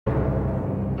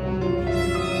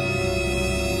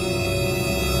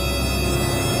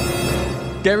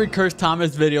Scary Cursed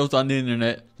Thomas videos on the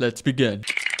internet. Let's begin.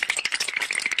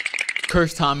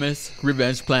 Cursed Thomas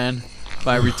Revenge Plan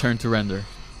by Return to Render.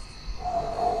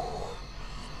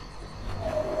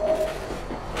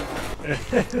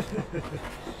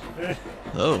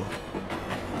 Oh.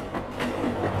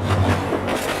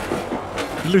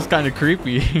 It looks kind of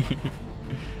creepy.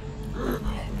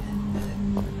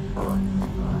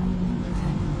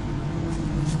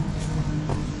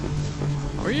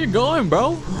 Where you going,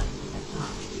 bro?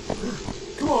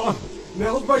 Come on,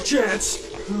 now's my chance.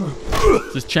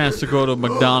 This chance to go to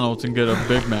McDonald's and get a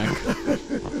Big Mac.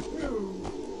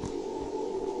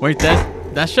 Wait,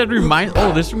 that should remind.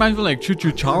 Oh, this reminds me of like Choo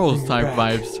Choo Charles type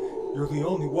vibes. You're the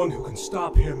only one who can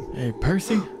stop him. Hey,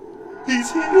 Percy.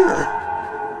 He's here.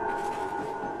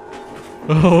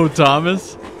 Oh,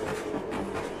 Thomas.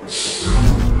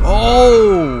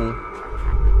 Oh.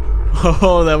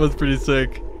 Oh, that was pretty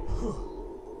sick.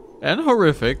 And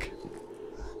horrific.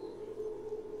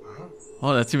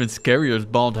 Oh, that's even scarier, his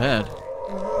bald head.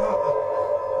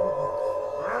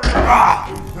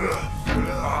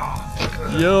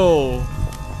 Yo.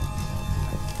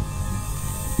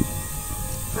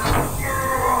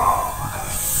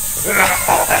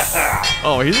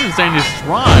 Oh, he's insanely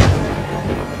strong.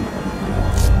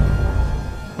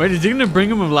 Wait, is he gonna bring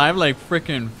him alive like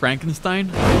freaking Frankenstein?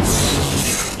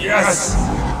 Yes!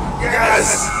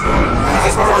 Yes!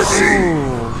 Mercy!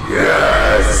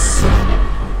 Yes!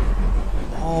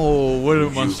 Oh, what a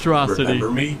monstrosity.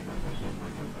 Remember me?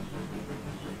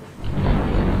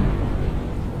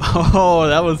 Oh,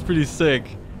 that was pretty sick.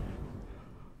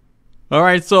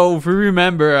 Alright, so if we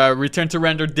remember, Return to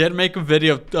Render did make a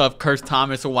video of Cursed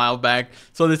Thomas a while back.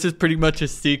 So this is pretty much a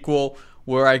sequel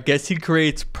where I guess he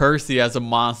creates Percy as a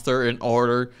monster in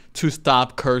order to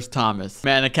stop Cursed Thomas.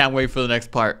 Man, I can't wait for the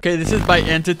next part. Okay, this is by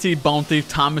Entity, Bone Thief,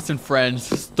 Thomas and Friends.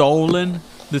 Stolen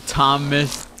the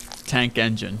Thomas tank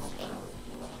engine.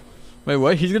 Wait,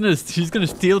 what? He's gonna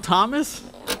steal Thomas?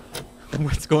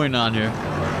 What's going on here?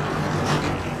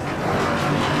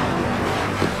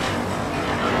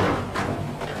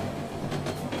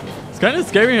 It's kind of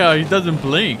scary how he doesn't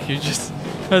blink. He just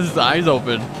has his eyes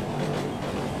open.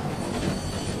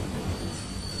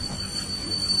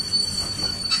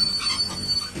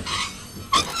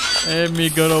 Hey, me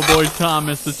good old boy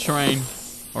Thomas the train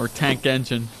or tank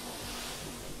engine.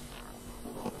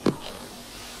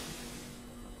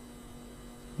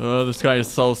 Oh, this guy is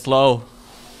so slow.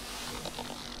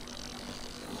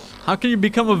 How can you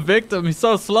become a victim? He's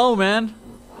so slow, man.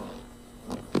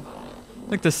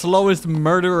 Like the slowest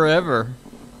murderer ever.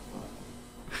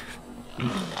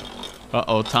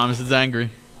 Uh-oh, Thomas is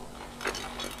angry.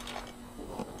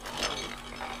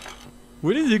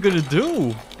 What is he gonna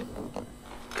do?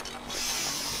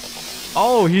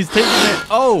 Oh, he's taking it.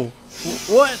 Oh,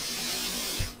 what?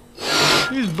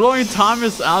 He's blowing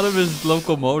Thomas out of his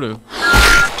locomotive.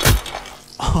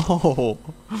 Oh,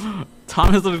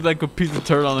 Thomas looks like a piece of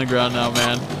turd on the ground now,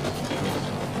 man.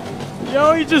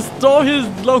 Yo, he just stole his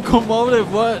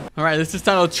locomotive. What? All right, this is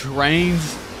titled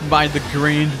Trains by the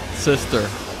Green Sister.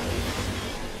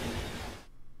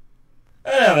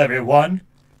 Hello, everyone.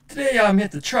 Today I'm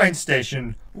at the train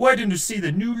station, waiting to see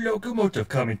the new locomotive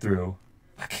coming through.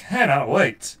 I cannot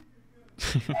wait.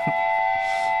 You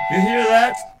hear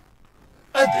that?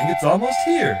 I think it's almost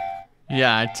here.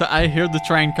 Yeah, I hear the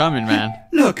train coming, man.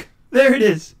 Look, there it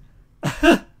is.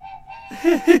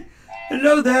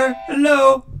 Hello there.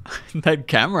 Hello. That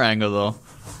camera angle, though.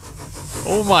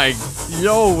 Oh my,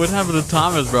 yo, what happened to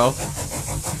Thomas, bro?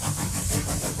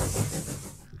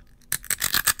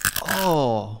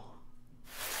 Oh.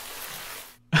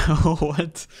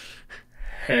 What?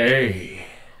 Hey,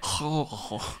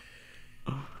 Oh.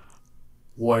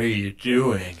 what are you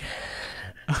doing?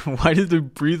 Why did they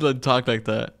breathe and talk like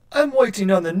that? I'm waiting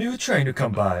on the new train to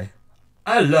come by.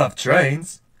 I love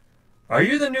trains. Are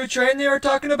you the new train they are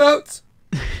talking about?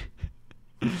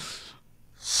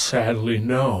 Sadly,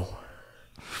 no.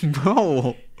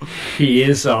 Bro. He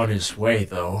is on his way,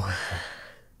 though.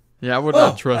 Yeah, I would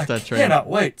not trust that train. I cannot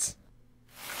wait.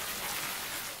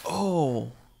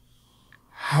 Oh.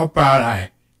 How about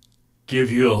I give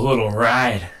you a little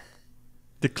ride?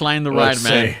 Decline the Let's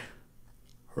ride, man. say,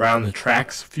 around the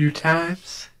tracks a few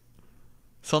times?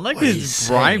 Sound like What do you he's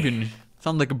say? bribing.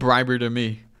 Sound like a briber to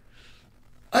me.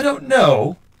 I don't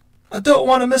know. I don't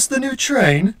want to miss the new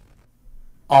train.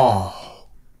 Oh,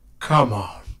 come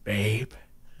on, babe.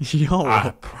 Yo.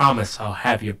 I promise I'll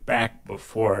have you back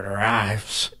before it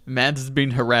arrives. Mads is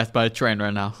being harassed by a train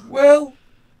right now. Well,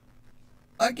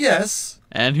 I guess.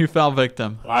 And he fell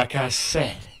victim. Like I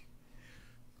said,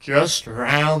 just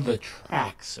around the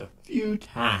tracks a few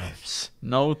times.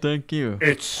 No, thank you.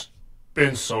 It's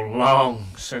been so long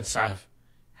since I've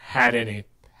had any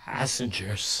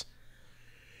passengers.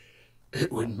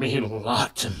 It would mean a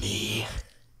lot to me.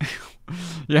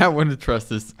 Yeah, I wouldn't trust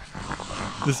this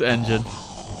engine.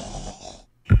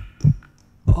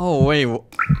 Oh wait,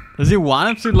 does he want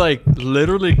him to like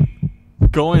literally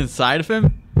go inside of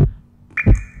him?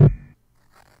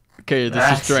 Okay, this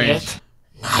That's is strange. it.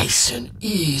 Nice and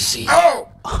easy. Oh!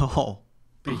 Oh,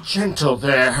 Be gentle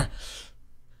there.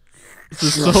 this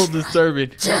is so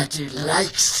disturbing. Daddy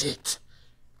likes it.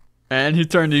 And he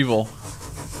turned evil.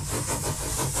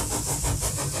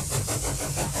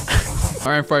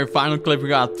 Alright, for our final clip, we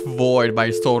got Void by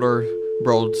Stoder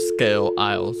Broad Scale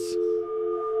Isles.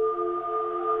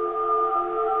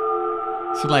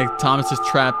 So like Thomas is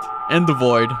trapped in the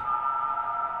void.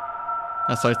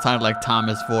 That's why it sounded like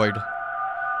Thomas Void.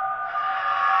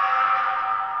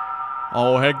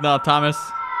 Oh heck no, Thomas.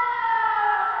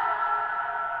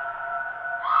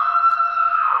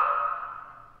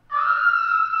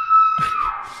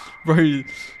 Bro,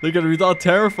 look at him, he's all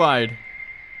terrified.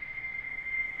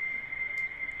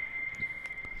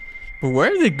 But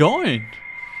where are they going?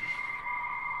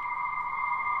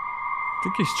 I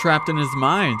think he's trapped in his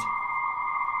mind.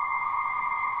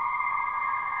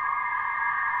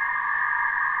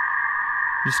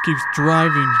 Just keeps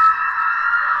driving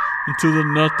into the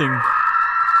nothing.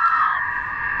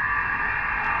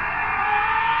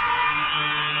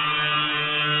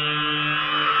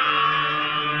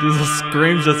 These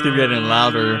screams just keep getting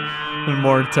louder and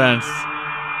more intense.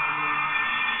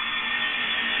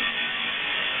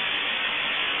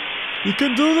 You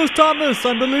can do this, Thomas!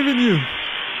 I believe in you!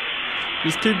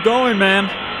 Just keep going, man.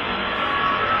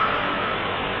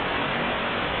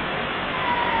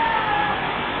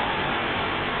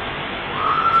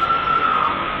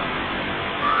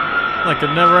 Like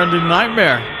a never-ending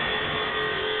nightmare.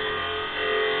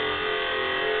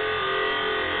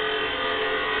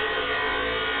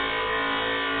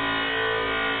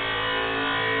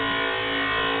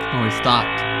 Oh, he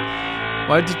stopped.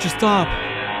 Why did you stop?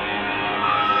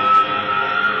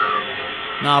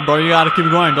 Nah, bro, you gotta keep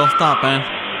going. Don't stop, man.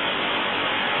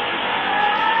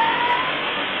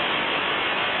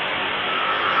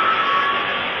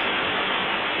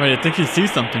 Wait, I think he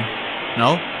sees something.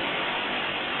 No?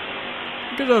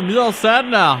 Look at him, he's all sad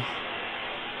now.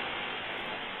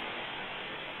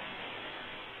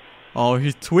 Oh,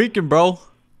 he's tweaking, bro.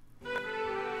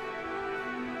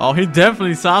 Oh, he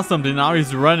definitely saw something. Now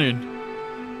he's running.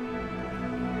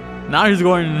 Now he's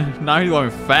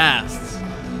going fast.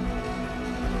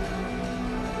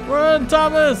 Run,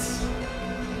 Thomas!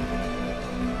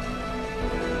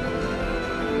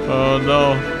 Oh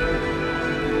no.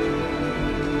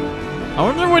 I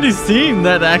wonder what he's seen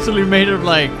that actually made him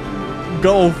like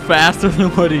go faster than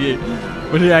what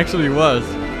he actually was.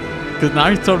 Because now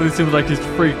he totally seems like he's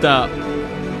freaked out.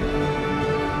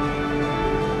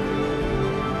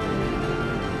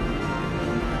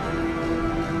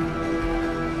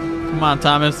 Come on,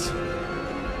 Thomas.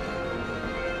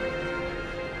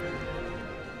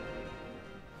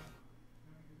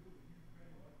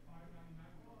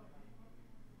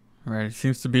 Alright, he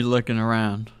seems to be looking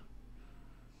around.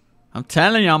 I'm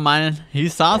telling y'all, man, he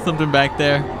saw something back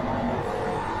there.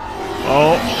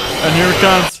 Oh, and here it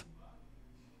comes.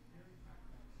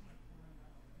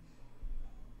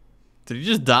 Did he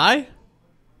just die?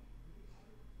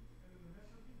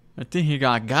 I think he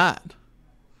got.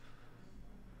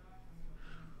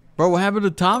 Bro, what happened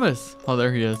to Thomas? Oh,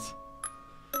 there he is.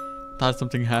 Thought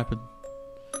something happened.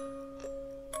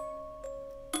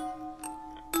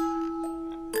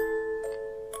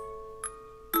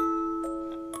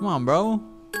 Come on, bro.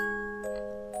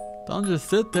 Don't just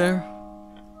sit there.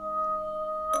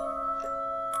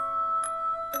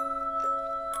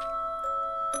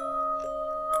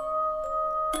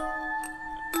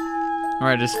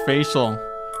 Alright, his facial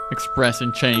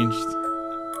expression changed.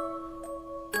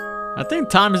 I think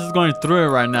Thomas is going through it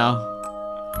right now.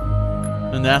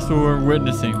 And that's what we're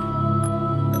witnessing.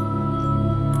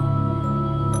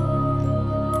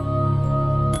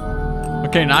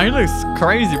 Okay, now he looks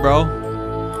crazy, bro.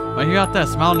 Why he got that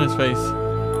smile on his face?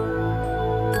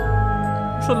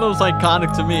 Looks a little psychotic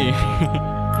to me,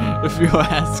 if you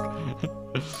ask.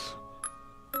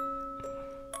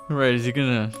 Alright, is he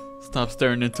gonna stop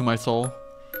staring into my soul?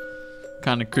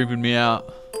 Kinda creeping me out.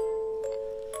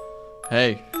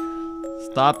 Hey,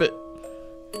 stop it.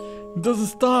 It doesn't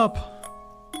stop.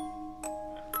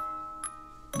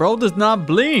 Bro does not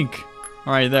blink.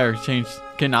 Alright, there, changed.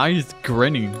 Okay, now he's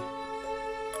grinning.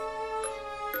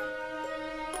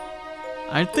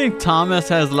 I think Thomas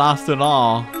has lost it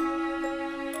all.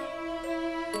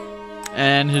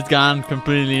 And he's gone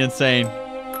completely insane.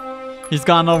 He's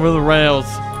gone over the rails.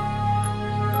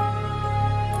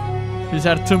 He's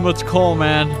had too much coal,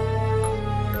 man.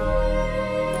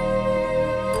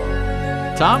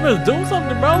 Thomas, do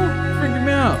something, bro. Freaking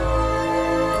me out.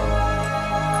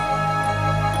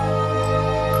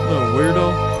 Little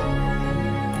weirdo.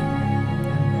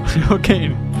 Okay,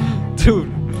 dude.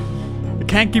 I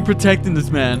can't keep protecting this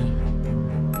man.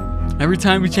 Every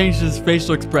time he changes his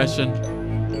facial expression,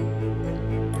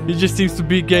 he just seems to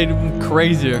be getting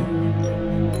crazier.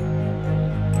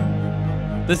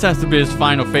 This has to be his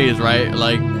final phase, right?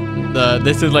 Like,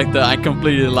 this is like the I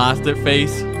completely lost it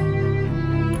phase.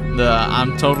 The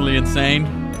I'm totally insane.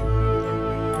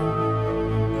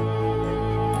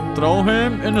 Throw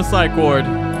him in the psych ward.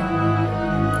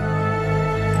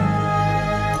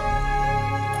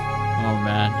 Oh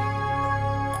man.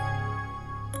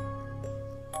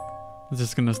 Is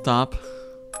this gonna stop?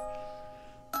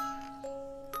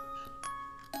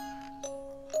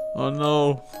 Oh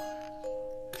no.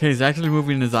 Okay, he's actually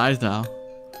moving his eyes now.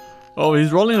 Oh,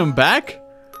 he's rolling them back?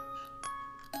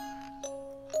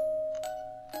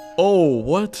 Oh,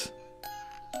 what?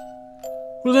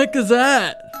 Who the heck is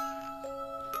that?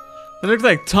 It looks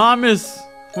like Thomas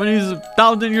when he's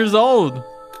 1,000 years old.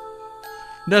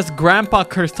 That's Grandpa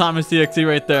Cursed Thomas.exe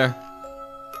right there.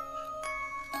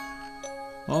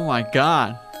 Oh my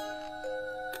god.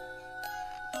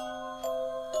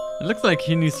 It looks like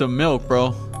he needs some milk,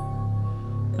 bro.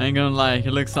 I ain't gonna lie, he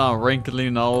looks all wrinkly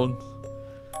and old.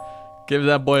 Give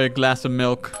that boy a glass of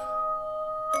milk.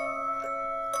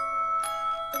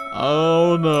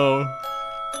 Oh no.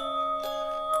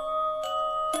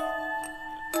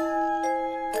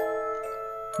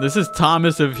 This is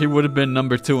Thomas if he would have been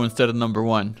number 2 instead of number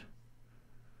 1.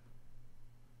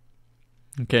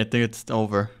 Okay, I think it's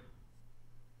over.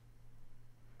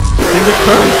 I think the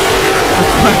curse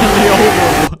is finally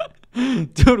over.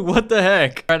 Dude, what the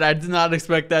heck? Alright, I did not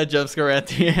expect that jump scare at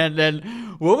the end. And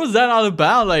what was that all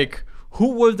about? Like, who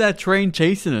was that train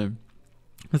chasing him?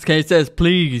 This guy says,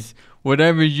 please,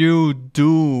 whatever you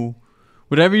do,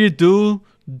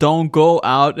 don't go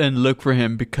out and look for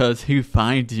him because he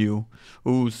finds you.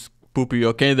 Ooh, spoopy.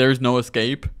 Okay, there's no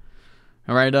escape.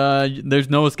 Alright, there's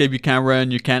no escape. You can't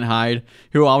run, you can't hide.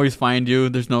 He'll always find you.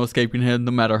 There's no escaping him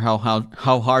no matter how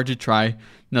hard you try.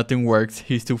 Nothing works.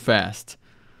 He's too fast.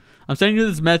 I'm sending you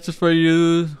this message for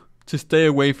you to stay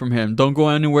away from him. Don't go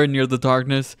anywhere near the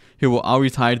darkness. He will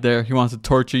always hide there. He wants to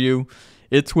torture you.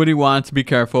 It's what he wants. Be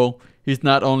careful. He's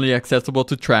not only accessible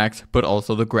to tracks, but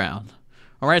also the ground.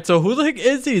 Alright, so who the heck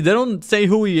is he? They don't say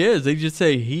who he is. They just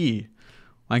say he.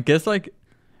 I guess like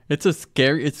it's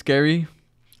scary.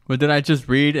 What did I just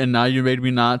read and now you made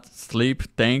me not sleep?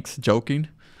 Thanks. Joking.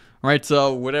 Alright,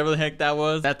 so whatever the heck that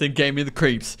was, that thing gave me the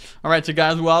creeps. Alright, so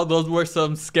guys, well, those were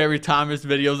some scary Thomas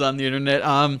videos on the internet.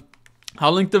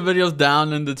 I'll link the videos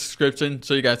down in the description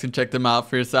so you guys can check them out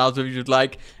for yourselves if you'd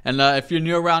like. And if you're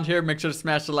new around here, make sure to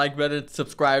smash the like button,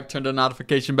 subscribe, turn the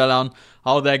notification bell on,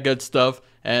 all that good stuff.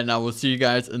 And I will see you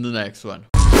guys in the next one.